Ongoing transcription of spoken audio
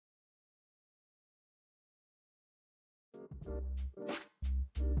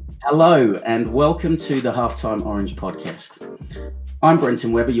Hello and welcome to the Halftime Orange podcast. I'm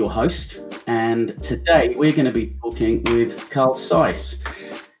Brenton Webber, your host, and today we're going to be talking with Karl Sice.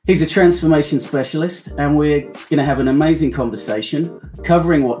 He's a transformation specialist, and we're going to have an amazing conversation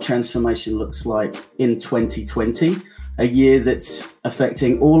covering what transformation looks like in 2020, a year that's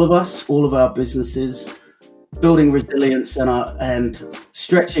affecting all of us, all of our businesses, building resilience and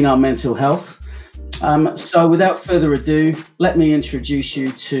stretching our mental health. So without further ado, let me introduce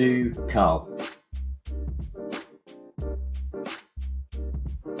you to Karl.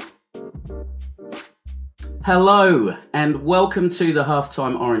 Hello, and welcome to the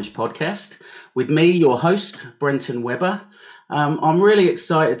Halftime Orange podcast with me, your host, Brenton Webber. I'm really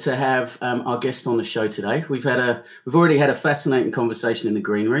excited to have our guest on the show today. We've already had a fascinating conversation in the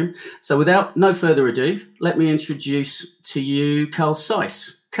green room. So without no further ado, let me introduce to you Karl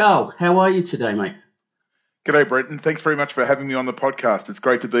Sice. Karl, how are you today, mate? G'day, Brenton. Thanks very much for having me on the podcast. It's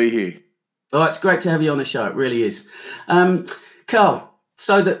great to be here. Oh, it's great to have you on the show. It really is. Karl,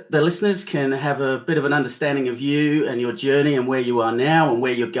 so that the listeners can have a bit of an understanding of you and your journey and where you are now and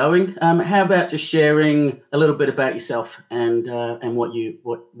where you're going, how about just sharing a little bit about yourself and what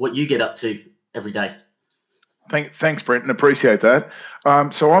you get up to every day? Thanks, Brenton. Appreciate that.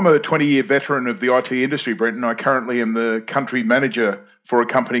 So I'm a 20-year veteran of the IT industry, Brenton. I currently am the country manager for a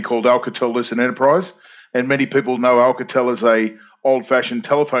company called Alcatel Lucent Enterprise. And many people know Alcatel as a old-fashioned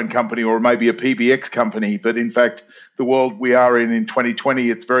telephone company or maybe a PBX company. But in fact, the world we are in 2020,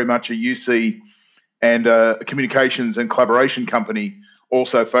 it's very much a UC and a communications and collaboration company,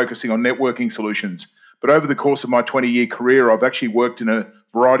 also focusing on networking solutions. But over the course of my 20-year career, I've actually worked in a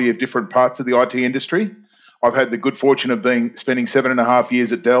variety of different parts of the IT industry. I've had the good fortune of spending 7.5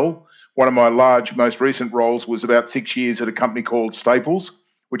 years at Dell. One of my most recent roles was about 6 years at a company called Staples,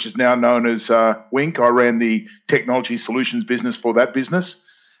 which is now known as Wink. I ran the technology solutions business for that business.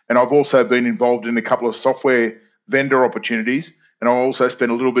 And I've also been involved in a couple of software vendor opportunities. And I also spent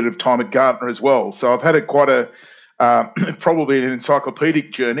a little bit of time at Gartner as well. So I've had probably an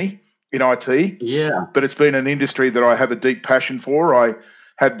encyclopedic journey in IT. Yeah. But it's been an industry that I have a deep passion for. I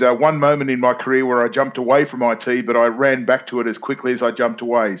had one moment in my career where I jumped away from IT, but I ran back to it as quickly as I jumped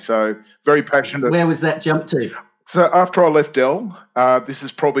away. So very passionate. Where was that jump to? So after I left Dell, this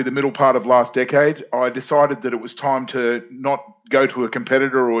is probably the middle part of last decade, I decided that it was time to not go to a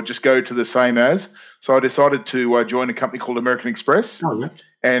competitor or just go to the same as. So I decided to join a company called American Express. Oh, yeah.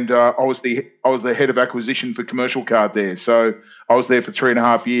 And I was the head of acquisition for commercial card there. So I was there for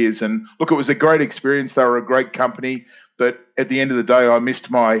 3.5 years. And look, it was a great experience. They were a great company. But at the end of the day, I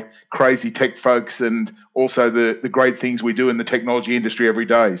missed my crazy tech folks and also the great things we do in the technology industry every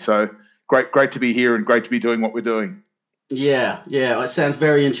day. So Great to be here and great to be doing what we're doing. Yeah, it sounds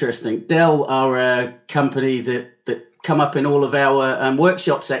very interesting. Dell are a company that come up in all of our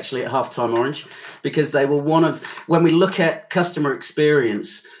workshops actually at Halftime Orange, because they were when we look at customer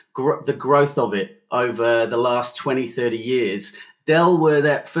experience, the growth of it over the last 20, 30 years, Dell were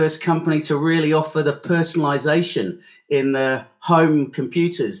that first company to really offer the personalization in the home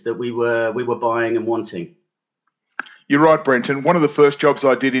computers that we were buying and wanting. You're right, Brenton. One of the first jobs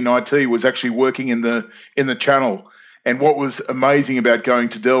I did in IT was actually working in the channel. And what was amazing about going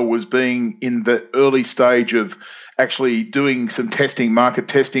to Dell was being in the early stage of actually doing some testing, market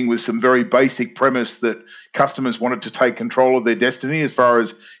testing, with some very basic premise that customers wanted to take control of their destiny as far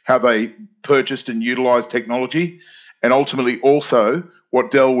as how they purchased and utilized technology. And ultimately also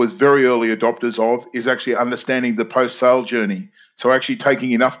what Dell was very early adopters of is actually understanding the post-sale journey. So actually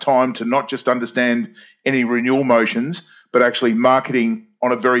taking enough time to not just understand any renewal motions, but actually marketing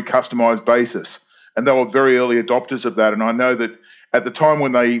on a very customized basis. And they were very early adopters of that. And I know that at the time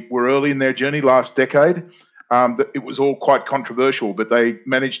when they were early in their journey last decade, it was all quite controversial, but they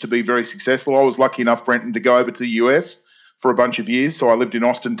managed to be very successful. I was lucky enough, Brenton, to go over to the US for a bunch of years. So I lived in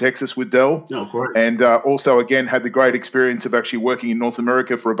Austin, Texas with Dell. Oh, great. And also, again, had the great experience of actually working in North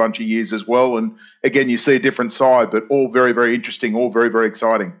America for a bunch of years as well. And again, you see a different side, but all very, very interesting, all very, very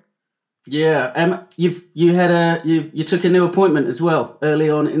exciting. Yeah. You took a new appointment as well early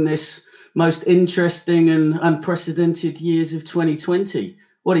on in this most interesting and unprecedented years of 2020.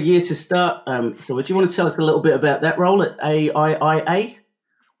 What a year to start. So would you want to tell us a little bit about that role at AIIA?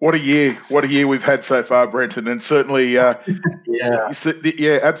 What a year we've had so far, Brenton, and certainly, yeah,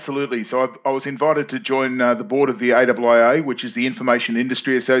 absolutely. So I was invited to join the board of the AIIA, which is the Information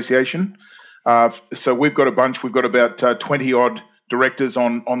Industry Association. So we've got about 20 odd directors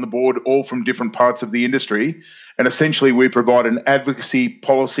on the board, all from different parts of the industry, and essentially we provide an advocacy,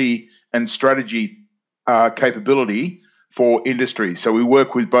 policy, and strategy capability for industry. So we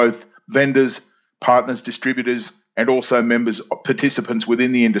work with both vendors, partners, distributors, and also participants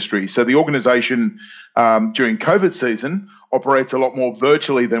within the industry. So the organisation during COVID season operates a lot more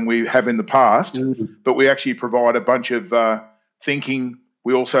virtually than we have in the past, but we actually provide a bunch of thinking.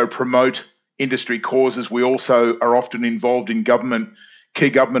 We also promote industry causes. We also are often involved in key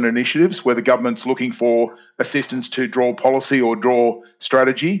government initiatives where the government's looking for assistance to draw policy or draw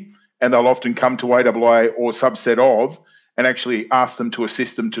strategy, and they'll often come to AAA or subset of and actually ask them to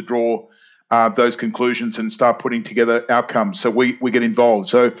assist them to draw those conclusions and start putting together outcomes. So we get involved.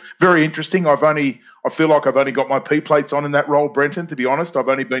 So very interesting. I feel like I've only got my P plates on in that role, Brenton, to be honest. I've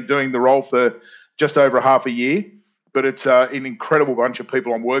only been doing the role for just over half a year, but it's an incredible bunch of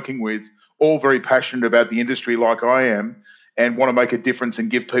people I'm working with, all very passionate about the industry like I am, and want to make a difference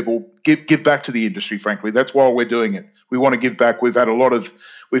and give back to the industry, frankly. That's why we're doing it. We want to give back. We've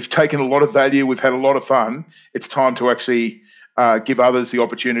taken a lot of value. We've had a lot of fun. It's time to actually give others the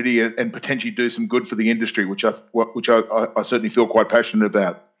opportunity and potentially do some good for the industry, which I certainly feel quite passionate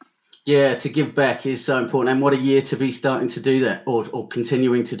about. Yeah, to give back is so important. And what a year to be starting to do that or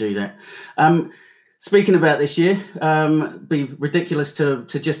continuing to do that. Speaking about this year, be ridiculous to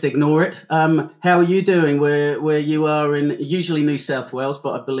just ignore it. How are you doing where you are in usually New South Wales,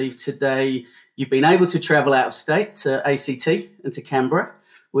 but I believe today you've been able to travel out of state to ACT and to Canberra,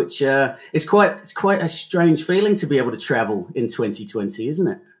 which is quite a strange feeling to be able to travel in 2020, isn't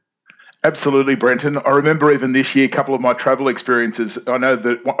it? Absolutely, Brenton. I remember even this year, a couple of my travel experiences. I know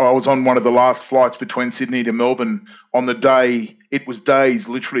that I was on one of the last flights between Sydney to Melbourne on the day. It was days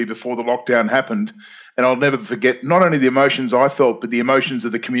literally before the lockdown happened. And I'll never forget not only the emotions I felt, but the emotions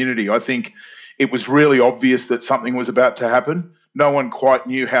of the community. I think it was really obvious that something was about to happen. No one quite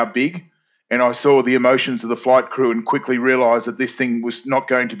knew how big. And I saw the emotions of the flight crew and quickly realised that this thing was not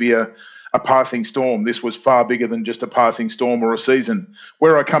going to be a passing storm. This was far bigger than just a passing storm or a season.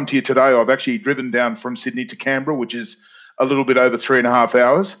 Where I come to you today, I've actually driven down from Sydney to Canberra, which is a little bit over 3.5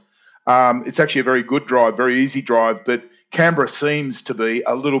 hours. It's actually a very good drive, very easy drive, but Canberra seems to be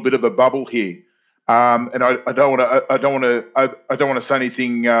a little bit of a bubble here. And I don't want to say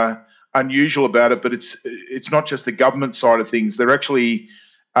anything unusual about it, but it's not just the government side of things. They're actually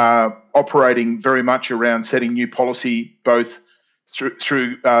operating very much around setting new policy, both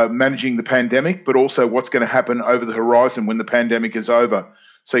through managing the pandemic, but also what's going to happen over the horizon when the pandemic is over.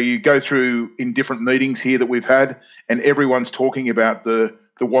 So you go through in different meetings here that we've had, and everyone's talking about the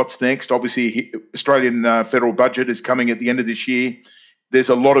what's next. Obviously, Australian federal budget is coming at the end of this year. There's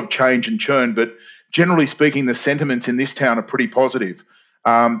a lot of change and churn, but generally speaking, the sentiments in this town are pretty positive.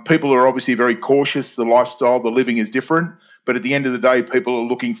 People are obviously very cautious. The lifestyle, the living is different, but at the end of the day, people are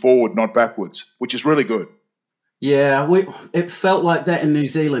looking forward, not backwards, which is really good. Yeah, it felt like that in New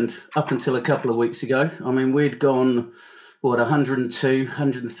Zealand up until a couple of weeks ago. I mean, we'd gone, 102,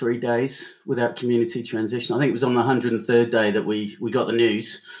 103 days without community transition. I think it was on the 103rd day that we got the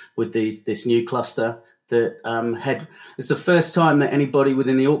news with this new cluster that it's the first time that anybody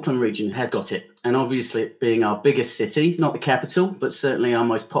within the Auckland region had got it. And obviously it being our biggest city, not the capital, but certainly our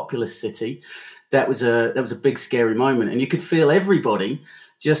most populous city, that was a big scary moment. And you could feel everybody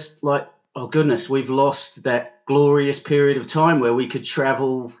just like, oh goodness, we've lost that glorious period of time where we could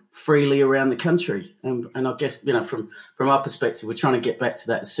travel freely around the country. And I guess, from our perspective, we're trying to get back to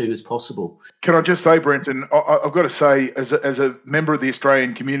that as soon as possible. Can I just say, Brenton, I've got to say, as a member of the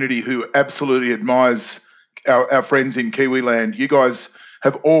Australian community who absolutely admires our friends in Kiwiland, you guys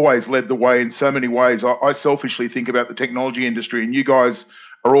have always led the way in so many ways. I selfishly think about the technology industry, and you guys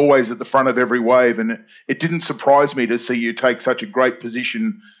are always at the front of every wave. And it didn't surprise me to see you take such a great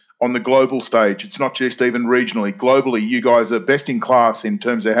position on the global stage. It's not just even regionally. Globally, you guys are best in class in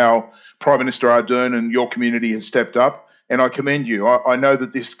terms of how Prime Minister Ardern and your community has stepped up, and I commend you. I know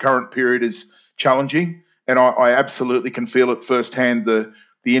that this current period is challenging, and I absolutely can feel it firsthand, the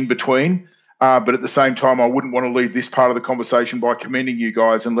in-between. But at the same time, I wouldn't want to leave this part of the conversation by commending you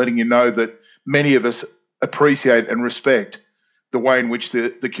guys and letting you know that many of us appreciate and respect the way in which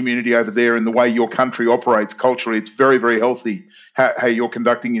the community over there and the way your country operates culturally. It's very, very healthy how you're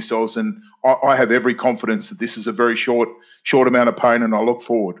conducting yourselves. And I have every confidence that this is a very short amount of pain, and I look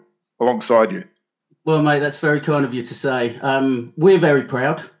forward alongside you. Well, mate, that's very kind of you to say. We're very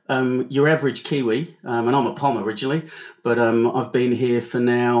proud. Your average Kiwi, and I'm a Pom originally, but I've been here for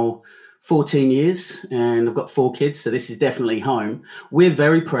now 14 years and I've got 4 kids, so this is definitely home. We're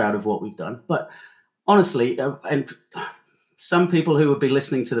very proud of what we've done. But honestly, and some people who would be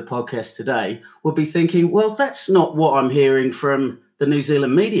listening to the podcast today will be thinking, well, that's not what I'm hearing from the New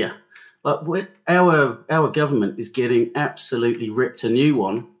Zealand media. Like our government is getting absolutely ripped a new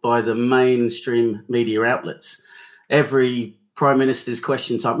one by the mainstream media outlets. Every Prime Minister's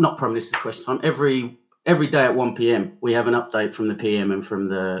Question Time, not Prime Minister's Question Time, every every day at 1 p.m. we have an update from the PM and from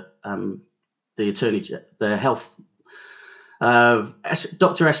the health.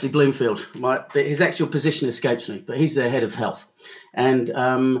 Dr. Ashley Bloomfield, his actual position escapes me, but he's the head of health. And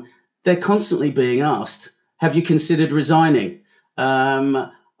they're constantly being asked, have you considered resigning?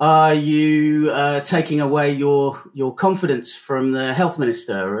 Are you taking away your confidence from the health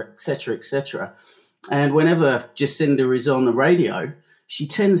minister, et cetera, et cetera? And whenever Jacinda is on the radio, she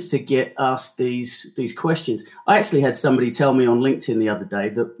tends to get asked these questions. I actually had somebody tell me on LinkedIn the other day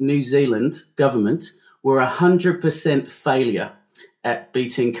that New Zealand government were 100% failure at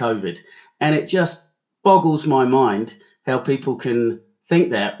beating COVID. And it just boggles my mind how people can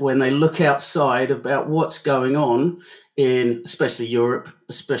think that when they look outside about what's going on in especially Europe,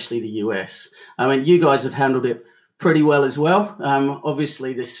 especially the US. I mean, you guys have handled it pretty well as well.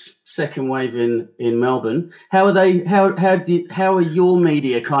 Obviously, this second wave in Melbourne. How are your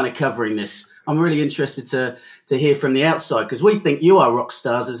media kind of covering this? I'm really interested to hear from the outside, because we think you are rock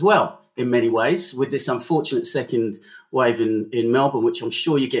stars as well in many ways with this unfortunate second wave in Melbourne, which I'm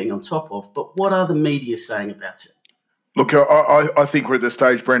sure you're getting on top of. But what are the media saying about it? Look, I think we're at the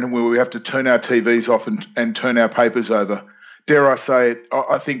stage, Brendan, where we have to turn our TVs off and turn our papers over. Dare I say it,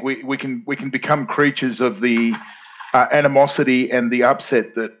 I think we can become creatures of the animosity and the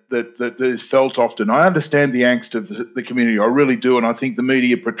upset that is felt often. I understand the angst of the community, I really do, and I think the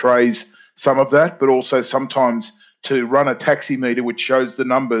media portrays some of that, but also sometimes to run a taximeter which shows the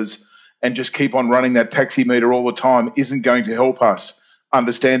numbers and just keep on running that taximeter all the time isn't going to help us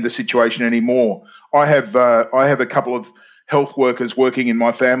understand the situation anymore. I have a couple of health workers working in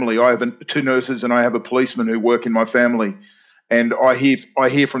my family. I have two nurses and I have a policeman who work in my family, and I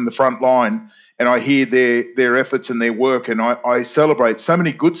hear from the front line, and I hear their efforts and their work, and I celebrate so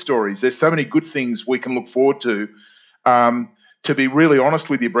many good stories. There's so many good things we can look forward to. To be really honest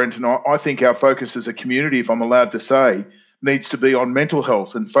with you, Brenton, I think our focus as a community, if I'm allowed to say, needs to be on mental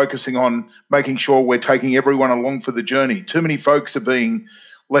health and focusing on making sure we're taking everyone along for the journey. Too many folks are being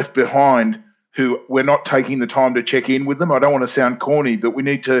left behind who we're not taking the time to check in with them. I don't want to sound corny, but we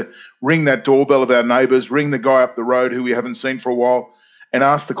need to ring that doorbell of our neighbours, ring the guy up the road who we haven't seen for a while, and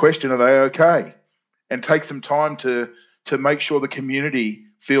ask the question, are they okay? And take some time to make sure the community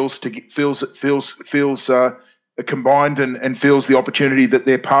feels combined and feels the opportunity that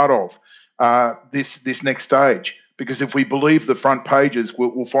they're part of this next stage. Because if we believe the front pages,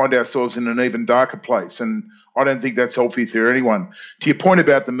 we'll find ourselves in an even darker place. And I don't think that's healthy for anyone. To your point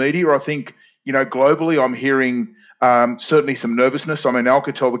about the media, I think, globally, I'm hearing certainly some nervousness. I mean,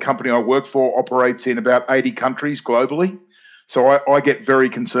 Alcatel, the company I work for, operates in about 80 countries globally. So I get very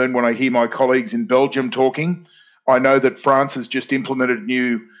concerned when I hear my colleagues in Belgium talking. I know that France has just implemented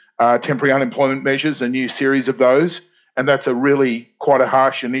new temporary unemployment measures, a new series of those, and that's quite a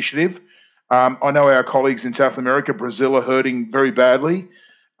harsh initiative. I know our colleagues in South America, Brazil, are hurting very badly.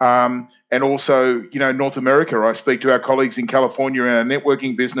 And also, North America, I speak to our colleagues in California in our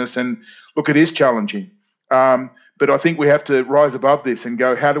networking business, and look, it is challenging. But I think we have to rise above this and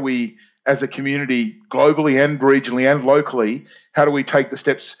go, how do we, as a community, globally and regionally and locally, how do we take the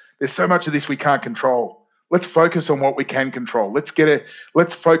steps? There's so much of this we can't control. Let's focus on what we can control. Let's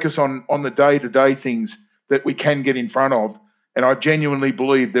focus on the day-to-day things that we can get in front of. And I genuinely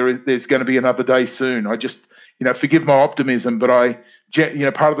believe there's going to be another day soon. I just, forgive my optimism, but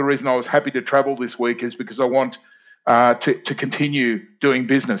part of the reason I was happy to travel this week is because I want to continue doing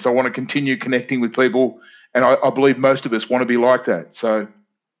business. I want to continue connecting with people, and I believe most of us want to be like that. So,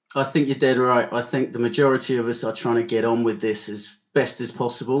 I think you're dead right. I think the majority of us are trying to get on with this as best as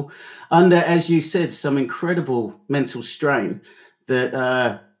possible under, as you said, some incredible mental strain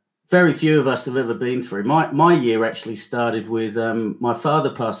that very few of us have ever been through. My year actually started with my father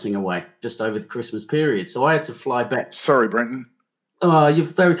passing away just over the Christmas period. So I had to fly back. Sorry, Brenton. Oh, you're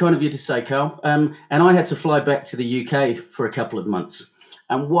very kind of you to say, Karl. And I had to fly back to the UK for a couple of months.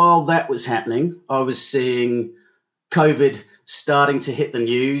 And while that was happening, I was seeing COVID starting to hit the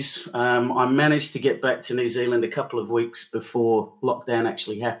news. I managed to get back to New Zealand a couple of weeks before lockdown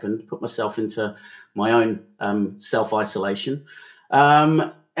actually happened, put myself into my own self-isolation.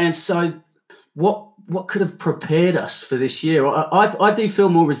 And so what could have prepared us for this year? I do feel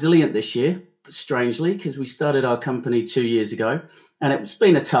more resilient this year, strangely, because we started our company 2 years ago, and it's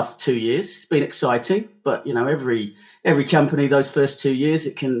been a tough 2 years. It's been exciting, but every company, those first 2 years,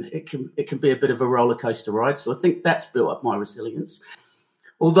 it can be a bit of a roller coaster ride. So I think that's built up my resilience.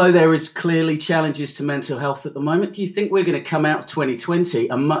 Although there is clearly challenges to mental health at the moment, do you think we're going to come out of 2020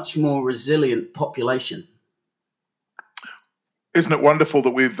 a much more resilient population? Isn't it wonderful that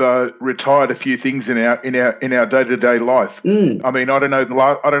we've retired a few things in our day-to-day life? I mean, I don't know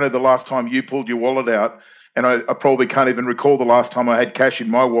the last time you pulled your wallet out, and I probably can't even recall the last time I had cash in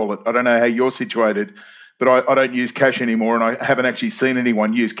my wallet. I don't know how you're situated, but I don't use cash anymore, and I haven't actually seen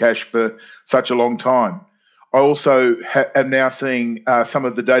anyone use cash for such a long time. I also am now seeing some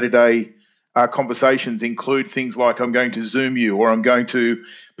of the day-to-day conversations include things like I'm going to Zoom you, or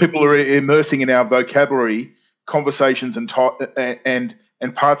people are immersing in our vocabulary conversations and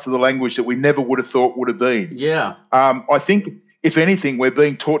parts of the language that we never would have thought would have been. Yeah. I think, if anything, we're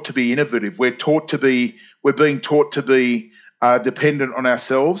being taught to be innovative. We're being taught to be dependent on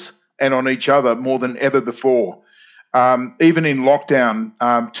ourselves and on each other more than ever before. Even in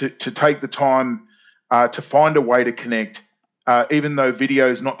lockdown, to take the time to find a way to connect, even though video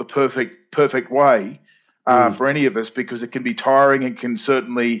is not the perfect way for any of us, because it can be tiring and can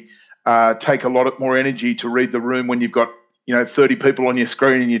certainly take a lot more energy to read the room when you've got 30 people on your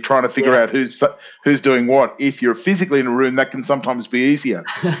screen and you're trying to figure out who's doing what. If you're physically in a room, that can sometimes be easier,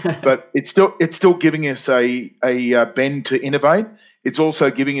 but it's still giving us a bend to innovate. It's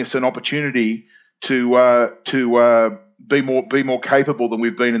also giving us an opportunity to be more capable than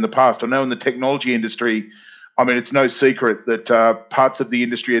we've been in the past. I know in the technology industry, I mean, it's no secret that parts of the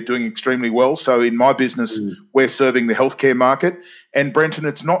industry are doing extremely well. So in my business, we're serving the healthcare market. And Brenton,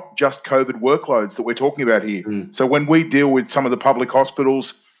 it's not just COVID workloads that we're talking about here. So when we deal with some of the public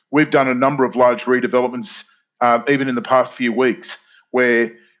hospitals, we've done a number of large redevelopments, even in the past few weeks,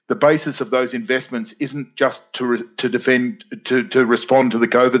 where the basis of those investments isn't just to respond to the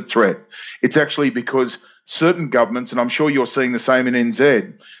COVID threat. It's actually because certain governments, and I'm sure you're seeing the same in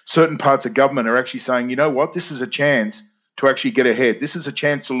NZ, certain parts of government are actually saying, you know what, this is a chance to actually get ahead. This is a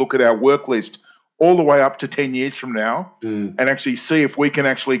chance to look at our work list all the way up to 10 years from now and actually see if we can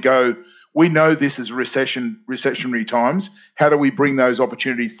actually go, we know this is recessionary times. How do we bring those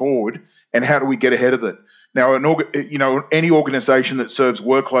opportunities forward, and how do we get ahead of it? Now, any organisation that serves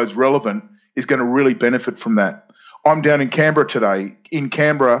workloads relevant is going to really benefit from that. I'm down in Canberra today. In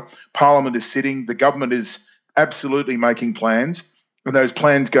Canberra, Parliament is sitting. The government is absolutely making plans, and those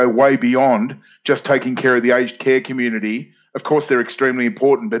plans go way beyond just taking care of the aged care community. Of course, they're extremely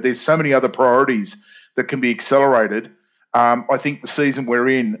important, but there's so many other priorities that can be accelerated. I think the season we're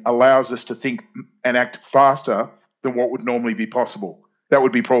in allows us to think and act faster than what would normally be possible. That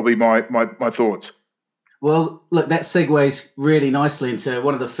would be probably my thoughts. Well, look, that segues really nicely into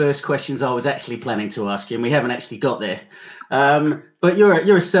one of the first questions I was actually planning to ask you, and we haven't actually got there. But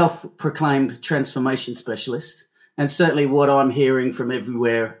you're a self-proclaimed transformation specialist, and certainly what I'm hearing from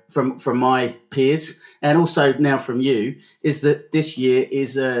everywhere, from my peers, and also now from you, is that this year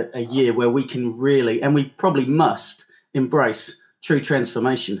is a year where we can really, and we probably must, embrace true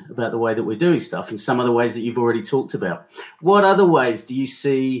transformation about the way that we're doing stuff, in some of the ways that you've already talked about. What other ways do you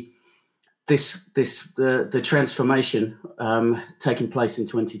see the transformation taking place in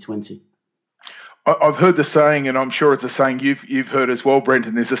 2020? I've heard the saying, and I'm sure it's a saying you've heard as well,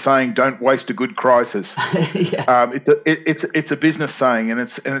 Brenton. There's a saying: "Don't waste a good crisis." It's a business saying, and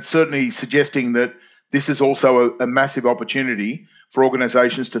it's certainly suggesting that this is also a massive opportunity for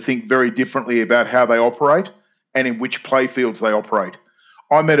organisations to think very differently about how they operate and in which playfields they operate.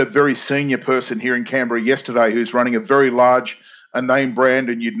 I met a very senior person here in Canberra yesterday who's running a very large name brand,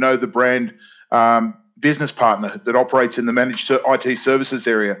 and you'd know the brand, business partner that operates in the managed IT services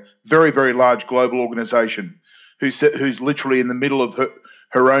area. Very, very large global organisation who's literally in the middle of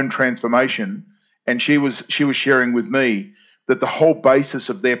her own transformation. And she was sharing with me that the whole basis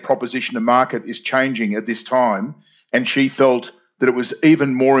of their proposition to market is changing at this time. And she felt that it was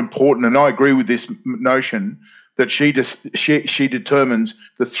even more important, and I agree with this notion, that she determines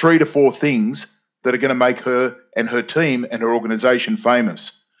the 3 to 4 things that are going to make her and her team and her organisation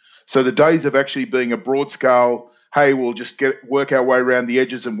famous. So the days of actually being a broad scale, hey, we'll just work our way around the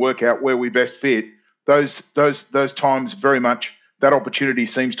edges and work out where we best fit, those times very much, that opportunity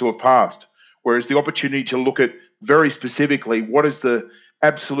seems to have passed. Whereas the opportunity to look at very specifically what is the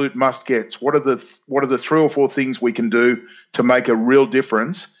absolute must-gets, what are the 3 or 4 things we can do to make a real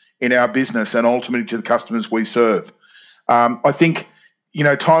difference in our business and ultimately to the customers we serve. I think,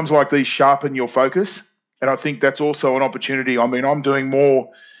 times like these sharpen your focus, and I think that's also an opportunity. I mean, I'm doing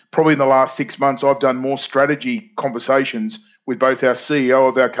more, probably in the last 6 months, I've done more strategy conversations with both our CEO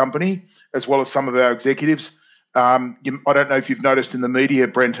of our company as well as some of our executives. I don't know if you've noticed in the media,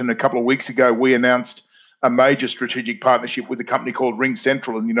 Brenton, a couple of weeks ago, we announced a major strategic partnership with a company called Ring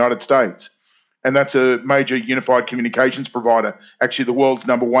Central in the United States. And that's a major unified communications provider, actually the world's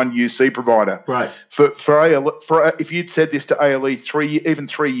number 1 UC provider. Right. If you'd said this to ALE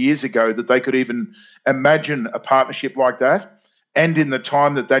 3 years ago, that they could even imagine a partnership like that, and in the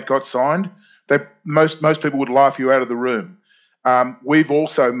time that got signed, most people would laugh you out of the room. We've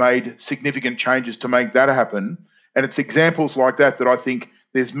also made significant changes to make that happen. And it's examples like that I think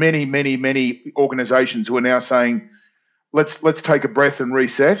there's many, many, many organisations who are now saying, let's take a breath and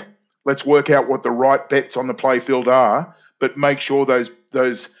reset. Let's work out what the right bets on the playfield are, but make sure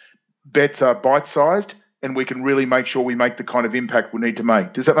those bets are bite-sized and we can really make sure we make the kind of impact we need to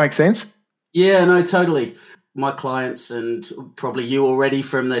make. Does that make sense? Yeah, no, totally. My clients, and probably you already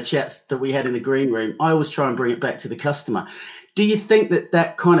from the chats that we had in the green room, I always try and bring it back to the customer. Do you think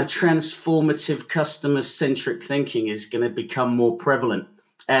that kind of transformative customer-centric thinking is going to become more prevalent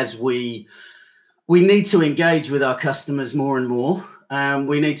as we need to engage with our customers more and more?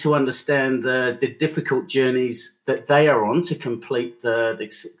 We need to understand the difficult journeys that they are on to complete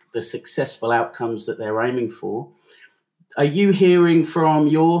the successful outcomes that they're aiming for. Are you hearing from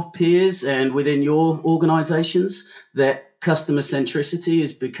your peers and within your organisations that customer centricity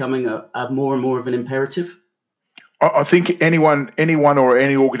is becoming a more and more of an imperative? I think anyone or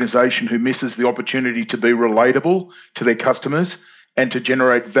any organisation who misses the opportunity to be relatable to their customers and to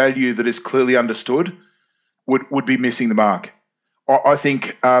generate value that is clearly understood would be missing the mark. I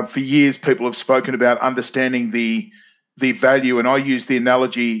think for years people have spoken about understanding the value, and I use the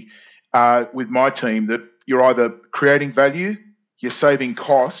analogy with my team that you're either creating value, you're saving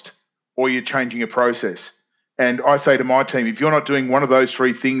cost, or you're changing a process. And I say to my team, if you're not doing one of those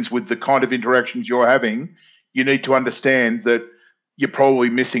three things with the kind of interactions you're having, you need to understand that you're probably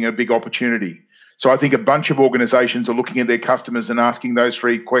missing a big opportunity. So I think a bunch of organisations are looking at their customers and asking those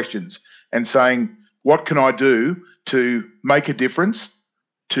three questions and saying, what can I do to make a difference,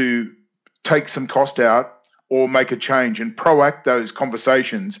 to take some cost out, or make a change, and proact those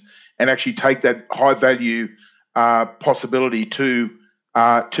conversations and actually take that high value possibility to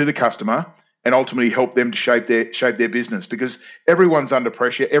the customer and ultimately help them to shape their business, because everyone's under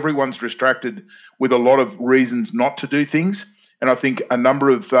pressure, everyone's distracted with a lot of reasons not to do things. And I think a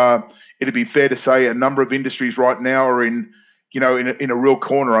number of it'd be fair to say a number of industries right now are in a real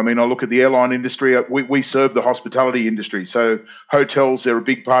corner. I mean, I look at the airline industry. We serve the hospitality industry, so hotels, they're a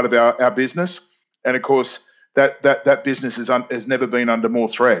big part of our business, and of course that business has never been under more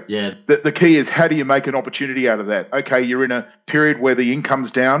threat. Yeah. The key is, how do you make an opportunity out of that? Okay, you're in a period where the income's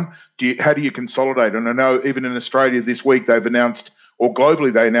down. How do you consolidate? And I know even in Australia this week they've announced, or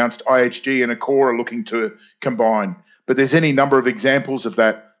globally they announced, IHG and Accor are looking to combine. But there's any number of examples of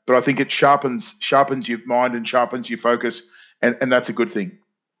that. But I think it sharpens your mind and sharpens your focus, and that's a good thing.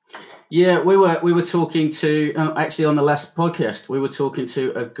 Yeah, we were talking to actually on the last podcast, we were talking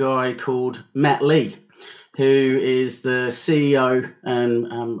to a guy called Matt Lee, who is the CEO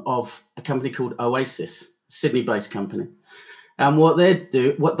of a company called Oasis, Sydney-based company. And what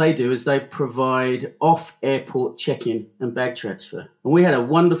they do is they provide off-airport check-in and bag transfer. And we had a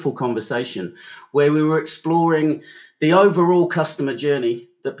wonderful conversation where we were exploring the overall customer journey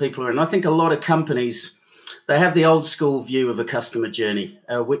that people are in. I think a lot of companies, they have the old school view of a customer journey,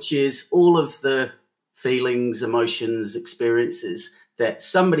 which is all of the feelings, emotions, experiences that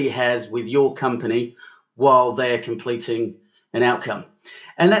somebody has with your company while they're completing an outcome.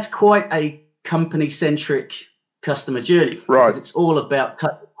 And that's quite a company-centric customer journey, right? Because it's all about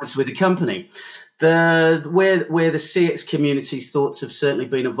touchpoints with the company. Where the CX community's thoughts have certainly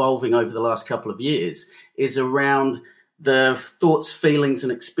been evolving over the last couple of years is around the thoughts, feelings,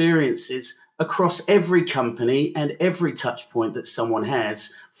 and experiences across every company and every touch point that someone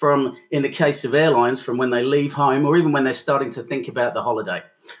has, from, in the case of airlines, from when they leave home, or even when they're starting to think about the holiday,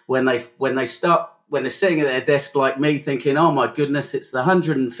 when they're sitting at their desk like me thinking, oh my goodness, it's the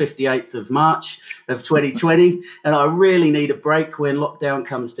 158th of March of 2020 and I really need a break when lockdown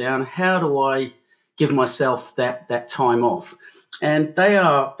comes down. How do I give myself that time off? And they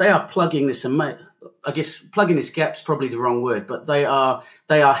are plugging this, I guess plugging this gap's probably the wrong word, but they are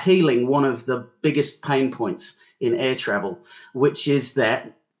healing one of the biggest pain points in air travel, which is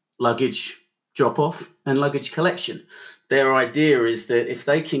that luggage drop-off and luggage collection. Their idea is that if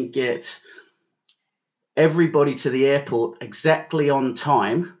they can get everybody to the airport exactly on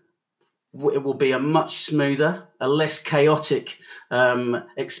time, it will be a much smoother, a less chaotic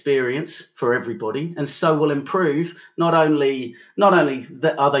experience for everybody, and so will improve. Not only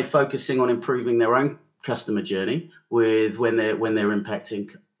that are they focusing on improving their own customer journey with when they're impacting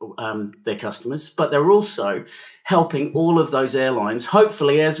their customers, but they're also helping all of those airlines.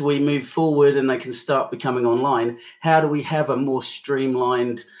 Hopefully, as we move forward and they can start becoming online, how do we have a more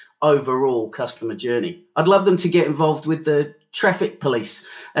streamlined overall customer journey? I'd love them to get involved with the traffic police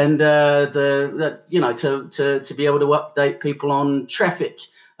and to be able to update people on traffic,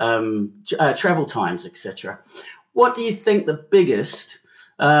 travel times, etc. What do you think the biggest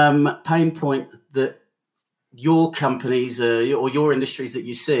pain point that your companies or your industries that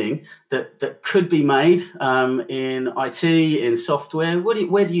you're seeing that could be made in IT, in software?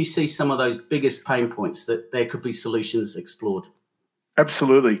 Where do you see some of those biggest pain points that there could be solutions explored?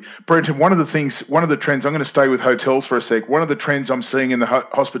 Absolutely. Brenton, one of the trends, I'm going to stay with hotels for a sec. One of the trends I'm seeing in the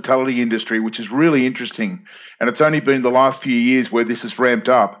hospitality industry, which is really interesting, and it's only been the last few years where this has ramped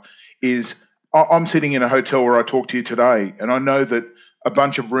up, is I'm sitting in a hotel where I talk to you today, and I know that a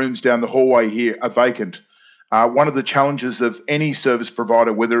bunch of rooms down the hallway here are vacant. One of the challenges of any service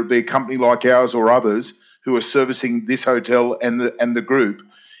provider, whether it be a company like ours or others who are servicing this hotel and the group,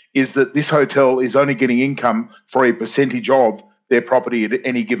 is that this hotel is only getting income for a percentage of their property at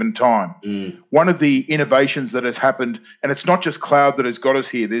any given time. One of the innovations that has happened, and it's not just cloud that has got us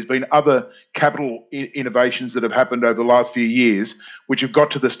here, there's been other capital innovations that have happened over the last few years, which have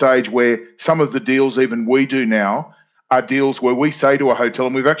got to the stage where some of the deals even we do now are deals where we say to a hotel,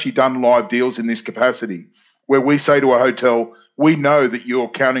 and we've actually done live deals in this capacity, where we say to a hotel, we know that you're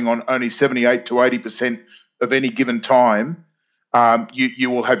counting on only 78 to 80% of any given time, you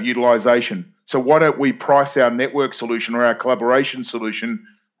will have utilisation. So why don't we price our network solution or our collaboration solution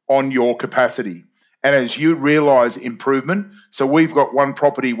on your capacity? And as you realise improvement, so we've got one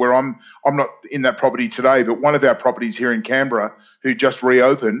property where I'm not in that property today, but one of our properties here in Canberra who just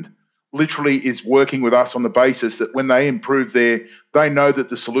reopened literally is working with us on the basis that when they improve they know that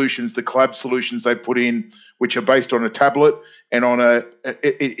the solutions, the collab solutions they've put in, which are based on a tablet and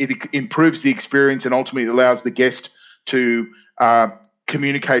it improves the experience and ultimately allows the guest to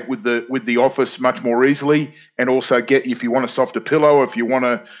communicate with the office much more easily, and also get, if you want a softer pillow, if you want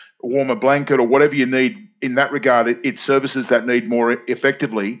a warmer blanket or whatever you need in that regard, it services that need more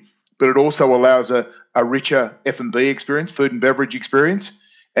effectively, but it also allows a richer F&B experience, food and beverage experience,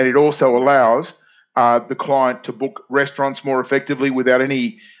 and it also allows the client to book restaurants more effectively without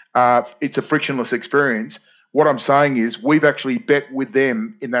any, it's a frictionless experience. What I'm saying is we've actually bet with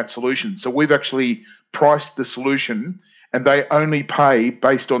them in that solution. So we've actually priced the solution and they only pay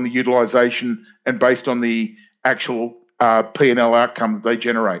based on the utilisation and based on the actual P&L outcome that they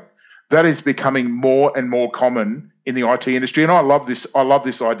generate. That is becoming more and more common in the IT industry, and I love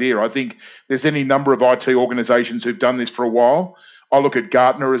this idea. I think there's any number of IT organisations who've done this for a while. I look at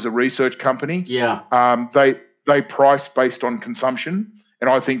Gartner as a research company. Yeah. They price based on consumption, and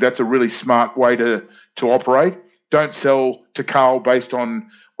I think that's a really smart way to operate. Don't sell to Karl based on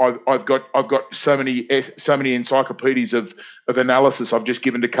I've got so many encyclopedias of analysis I've just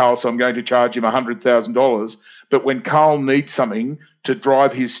given to Karl, so I'm going to charge him $100,000. But when Karl needs something to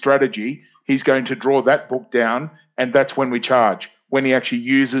drive his strategy, he's going to draw that book down, and that's when we charge, when he actually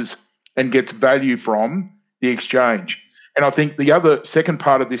uses and gets value from the exchange. And I think the other second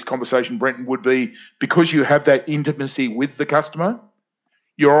part of this conversation, Brenton, would be because you have that intimacy with the customer,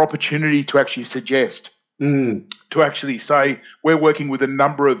 your opportunity to actually suggest, to actually say, we're working with a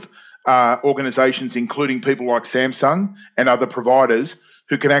number of organisations, including people like Samsung and other providers,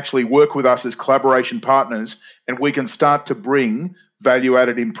 who can actually work with us as collaboration partners, and we can start to bring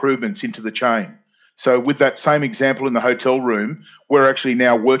value-added improvements into the chain. So with that same example in the hotel room, we're actually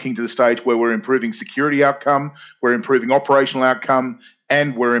now working to the stage where we're improving security outcome, we're improving operational outcome,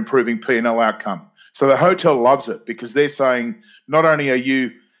 and we're improving P&L outcome. So the hotel loves it because they're saying, not only are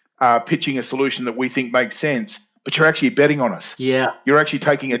you pitching a solution that we think makes sense, but you're actually betting on us. Yeah, you're actually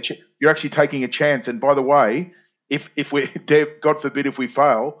taking a chance. And by the way, if we, God forbid, if we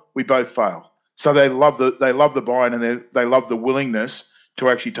fail, we both fail. So they love the buy-in and they love the willingness to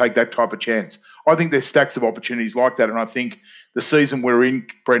actually take that type of chance. I think there's stacks of opportunities like that, and I think the season we're in,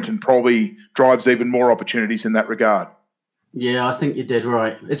 Brenton, probably drives even more opportunities in that regard. Yeah, I think you did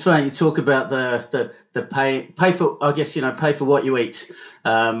right. It's funny you talk about the pay for, I guess, pay for what you eat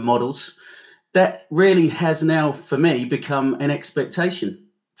models. That really has now, for me, become an expectation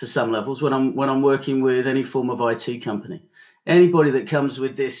to some levels when I'm working with any form of IT company. Anybody that comes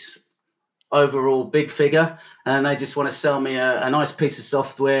with this overall big figure and they just want to sell me a nice piece of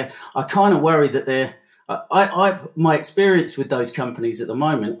software, I kind of worry that my experience with those companies at the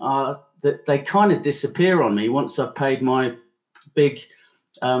moment are that they kind of disappear on me once I've paid my big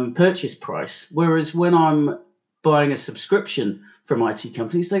purchase price. Whereas when I'm buying a subscription from IT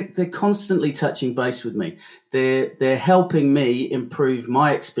companies, they're constantly touching base with me. They're helping me improve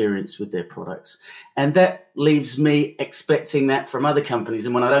my experience with their products. And that leaves me expecting that from other companies.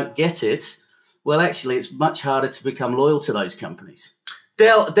 And when I don't get it, well, actually, it's much harder to become loyal to those companies.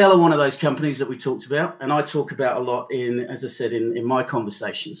 Dell are one of those companies that we talked about, and I talk about a lot as I said, in my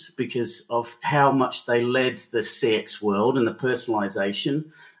conversations, because of how much they led the CX world and the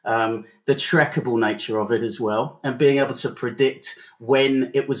personalization, the trackable nature of it as well, and being able to predict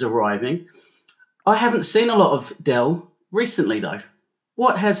when it was arriving. I haven't seen a lot of Dell recently, though.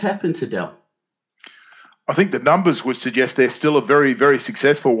 What has happened to Dell? I think the numbers would suggest they're still a very, very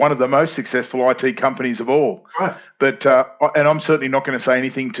successful, one of the most successful IT companies of all. Right. But and I'm certainly not going to say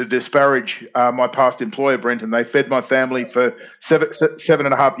anything to disparage my past employer, Brenton. They fed my family for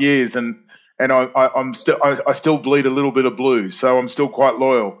 7.5 years, and I still bleed a little bit of blue, so I'm still quite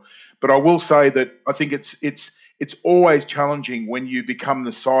loyal. But I will say that I think it's always challenging when you become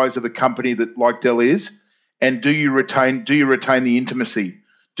the size of a company that like Dell is, and do you retain the intimacy?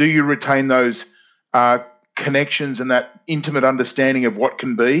 Do you retain those connections and that intimate understanding of what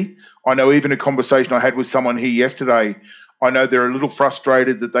can be? I know even a conversation I had with someone here yesterday, I know they're a little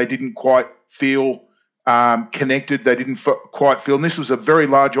frustrated that they didn't quite feel connected. They didn't quite feel, and this was a very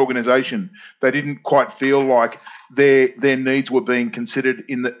large organisation, they didn't quite feel like their needs were being considered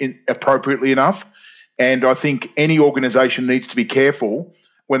appropriately enough. And I think any organisation needs to be careful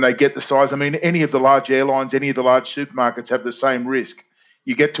when they get the size. I mean, any of the large airlines, any of the large supermarkets have the same risk.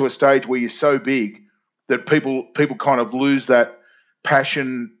 You get to a stage where you're so big that people kind of lose that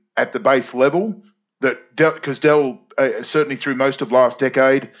passion at the base level. Because Dell, certainly through most of last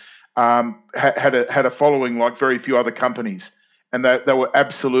decade, had a following like very few other companies, and they were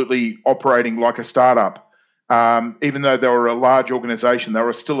absolutely operating like a startup. Even though they were a large organisation, they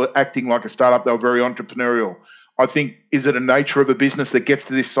were still acting like a startup. They were very entrepreneurial. I think, is it a nature of a business that gets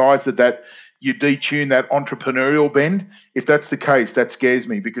to this size that you detune that entrepreneurial bend? If that's the case, that scares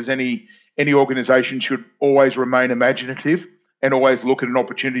me, because any organisation should always remain imaginative and always look at an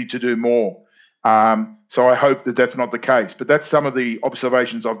opportunity to do more. So I hope that that's not the case. But that's some of the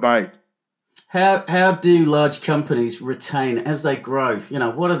observations I've made. How do large companies retain as they grow?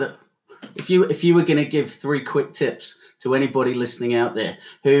 What are the, if you were going to give 3 quick tips to anybody listening out there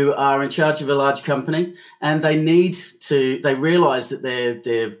who are in charge of a large company and they realise that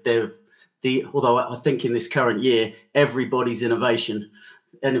they're although I think in this current year, everybody's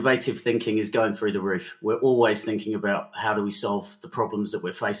innovative thinking is going through the roof. We're always thinking about how do we solve the problems that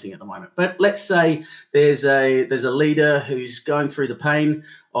we're facing at the moment. But let's say there's a leader who's going through the pain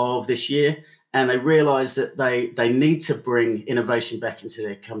of this year, and they realise that they need to bring innovation back into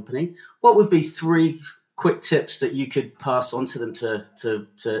their company. What would be 3 quick tips that you could pass on to them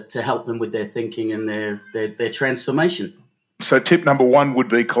to help them with their thinking and their transformation? So tip number 1 would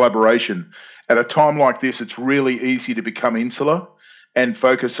be collaboration. At a time like this, it's really easy to become insular and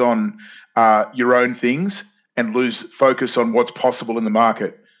focus on your own things and lose focus on what's possible in the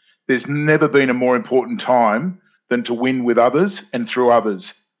market. There's never been a more important time than to win with others and through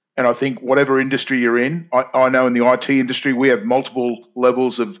others. And I think whatever industry you're in, I know in the IT industry, we have multiple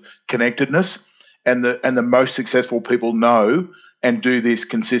levels of connectedness, and the most successful people know and do this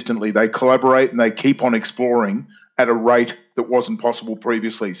consistently. They collaborate and they keep on exploring at a rate that wasn't possible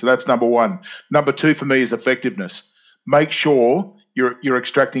previously. So that's number 1. Number 2 for me is effectiveness. Make sure you're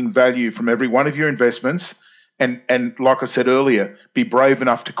extracting value from every one of your investments, and like I said earlier, be brave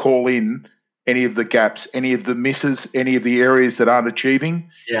enough to call in any of the gaps, any of the misses, any of the areas that aren't achieving.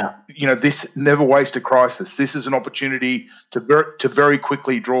 Yeah. This never waste a crisis. This is an opportunity to very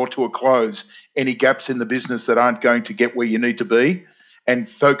quickly draw to a close any gaps in the business that aren't going to get where you need to be, and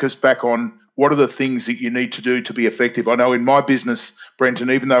focus back on what are the things that you need to do to be effective. I know in my business, Brenton,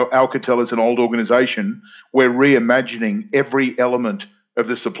 even though Alcatel is an old organisation, we're reimagining every element of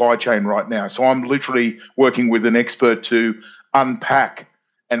the supply chain right now. So I'm literally working with an expert to unpack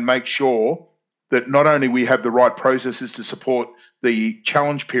and make sure that not only we have the right processes to support the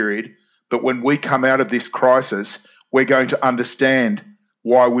challenge period, but when we come out of this crisis, we're going to understand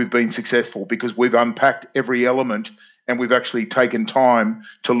why we've been successful, because we've unpacked every element and we've actually taken time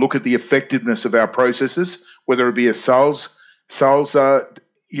to look at the effectiveness of our processes, whether it be a sales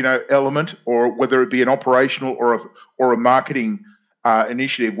element, or whether it be an operational or a marketing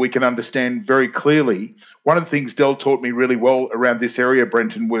initiative. We can understand very clearly. One of the things Dell taught me really well around this area,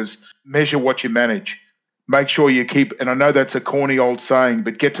 Brenton, was measure what you manage. Make sure you keep, and I know that's a corny old saying,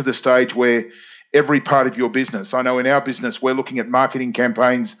 but get to the stage where every part of your business, I know in our business, we're looking at marketing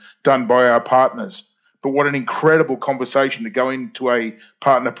campaigns done by our partners. But what an incredible conversation to go into a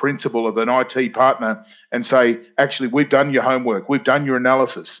partner principal of an IT partner and say, actually, we've done your homework. We've done your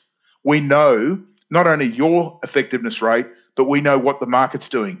analysis. We know not only your effectiveness rate, but we know what the market's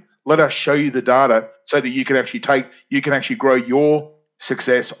doing. Let us show you the data so that you can actually grow your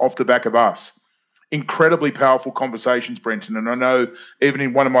success off the back of us. incredibly powerful conversations, Brenton. And I know even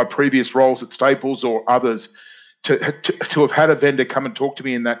in one of my previous roles at Staples or others, to have had a vendor come and talk to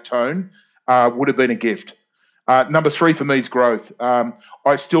me in that tone would have been a gift. Number 3 for me is growth.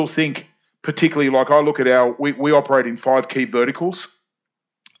 I still think, particularly like I look at we operate in 5 key verticals.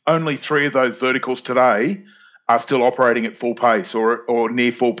 Only 3 of those verticals today are still operating at full pace or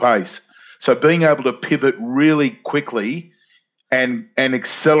near full pace. So being able to pivot really quickly and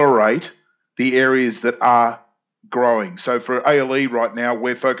accelerate the areas that are growing. So for ALE right now,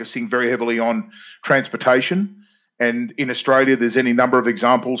 we're focusing very heavily on transportation. And in Australia, there's any number of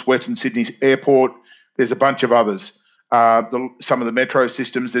examples. Western Sydney Airport, there's a bunch of others. Some of the metro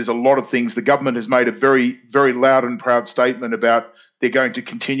systems, there's a lot of things. The government has made a very, very loud and proud statement about they're going to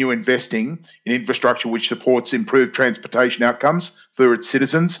continue investing in infrastructure which supports improved transportation outcomes for its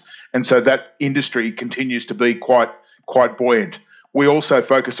citizens. And so that industry continues to be quite buoyant. We also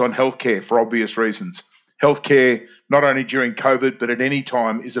focus on healthcare for obvious reasons. Healthcare, not only during COVID, but at any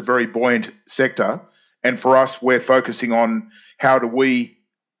time, is a very buoyant sector. And for us, we're focusing on how do we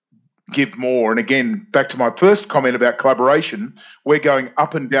give more. And again, back to my first comment about collaboration, we're going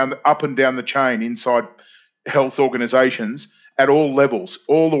up and down the chain inside health organisations at all levels,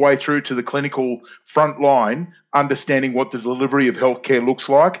 all the way through to the clinical front line, understanding what the delivery of healthcare looks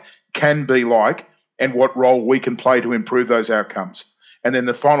like, can be like, and what role we can play to improve those outcomes. And then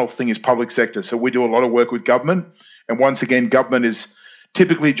the final thing is public sector. So we do a lot of work with government. And once again, government is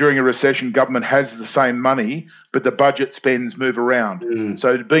typically during a recession, government has the same money, but the budget spends move around.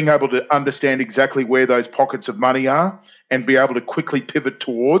 So being able to understand exactly where those pockets of money are and be able to quickly pivot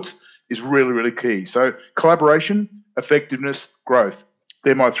towards is really, really key. So collaboration, effectiveness, growth.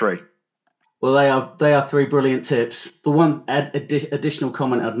 They're my 3. Well, they are 3 brilliant tips. The one additional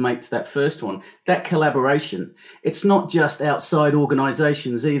comment I'd make to that first one, that collaboration, it's not just outside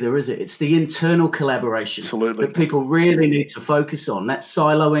organisations either, is it? It's the internal collaboration that people really need to focus on, that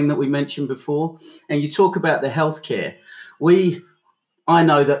siloing that we mentioned before. And you talk about the healthcare. I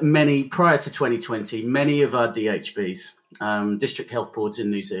know that prior to 2020, many of our DHBs, District Health Boards in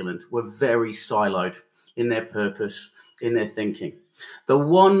New Zealand, were very siloed in their purpose, in their thinking. The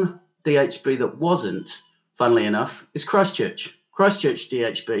one DHB that wasn't, funnily enough, is Christchurch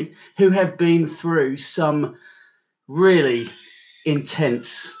DHB, who have been through some really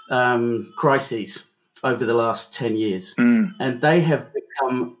intense crises over the last 10 years. And they have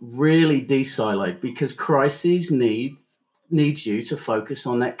become really de-siloed because crises needs you to focus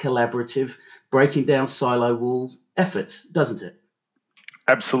on that collaborative, breaking down silo wall efforts, doesn't it?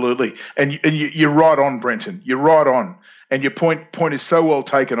 Absolutely. And you're right on, Brenton. You're right on. And your point is so well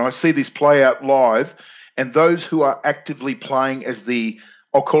taken. I see this play out live, and those who are actively playing as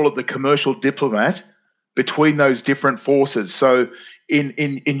I'll call it the commercial diplomat between those different forces. So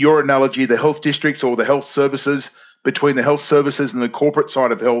in your analogy, the health districts or the health services, between the health services and the corporate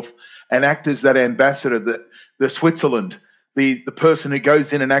side of health, and act as that ambassador, the Switzerland, the person who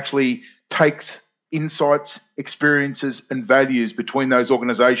goes in and actually takes insights, experiences, and values between those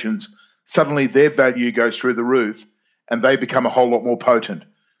organisations, suddenly their value goes through the roof and they become a whole lot more potent.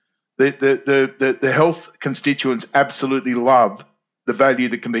 The health constituents absolutely love the value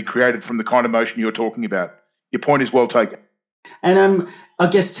that can be created from the kind of motion you're talking about. Your point is well taken. And I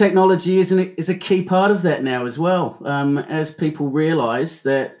guess technology is a key part of that now as well, as people realise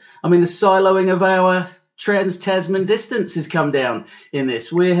that, the siloing of our trans-Tasman distance has come down in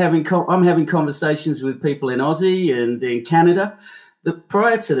this. I'm having conversations with people in Aussie and in Canada that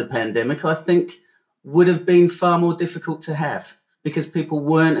prior to the pandemic, I think would have been far more difficult to have because people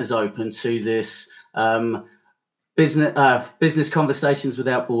weren't as open to this business conversations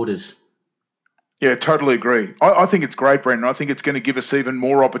without borders. Yeah, totally agree. I think it's great, Brendan. I think it's going to give us even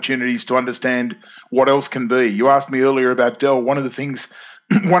more opportunities to understand what else can be. You asked me earlier about Dell. One of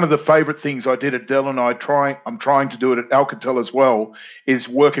the favourite things I did at Dell, and I'm trying to do it at Alcatel as well, is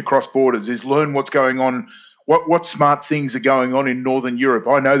work across borders, is learn what's going on, what smart things are going on in Northern Europe.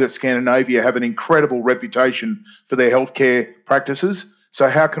 I know that Scandinavia have an incredible reputation for their healthcare practices. So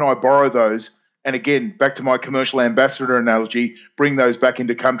how can I borrow those? And again, back to my commercial ambassador analogy, bring those back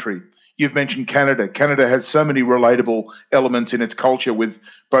into country. You've mentioned Canada. Canada has so many relatable elements in its culture with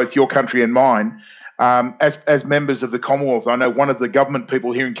both your country and mine. As members of the Commonwealth, I know one of the government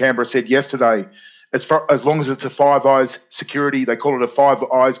people here in Canberra said yesterday, as long as it's a Five Eyes security, they call it a Five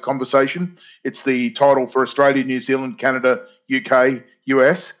Eyes conversation. It's the title for Australia, New Zealand, Canada, UK,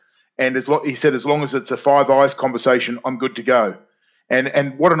 US. And he said, as long as it's a Five Eyes conversation, I'm good to go.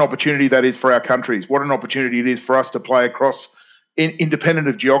 And what an opportunity that is for our countries. What an opportunity it is for us to play across, independent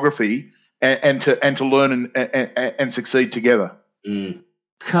of geography, and to learn and succeed together.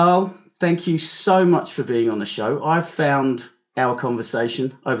 Karl, thank you so much for being on the show. I've found our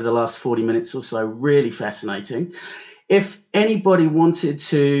conversation over the last 40 minutes or so really fascinating. If anybody wanted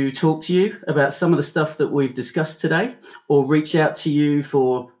to talk to you about some of the stuff that we've discussed today, or reach out to you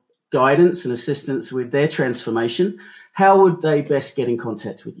for guidance and assistance with their transformation, how would they best get in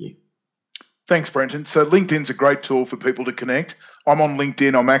contact with you? Thanks, Brenton. So LinkedIn's a great tool for people to connect. I'm on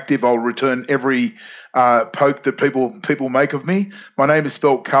LinkedIn. I'm active. I'll return every poke that people make of me. My name is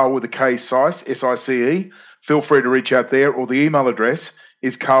spelled Karl with a K, Sice, S-I-C-E. Feel free to reach out there, or the email address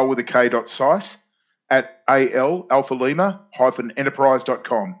is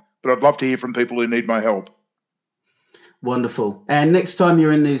karl@alphalima-enterprise.com. But I'd love to hear from people who need my help. Wonderful. And next time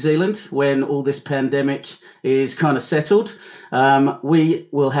you're in New Zealand, when all this pandemic is kind of settled, we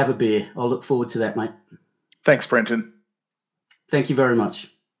will have a beer. I'll look forward to that, mate. Thanks, Brenton. Thank you very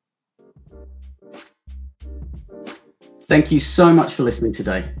much. Thank you so much for listening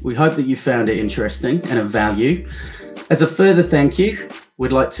today. We hope that you found it interesting and of value. As a further thank you,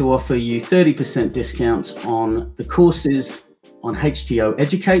 we'd like to offer you 30% discount on the courses on HTO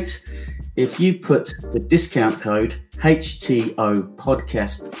Educate. If you put the discount code HTO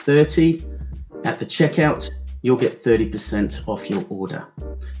Podcast 30 at the checkout, you'll get 30% off your order.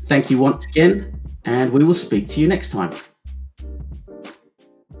 Thank you once again, and we will speak to you next time.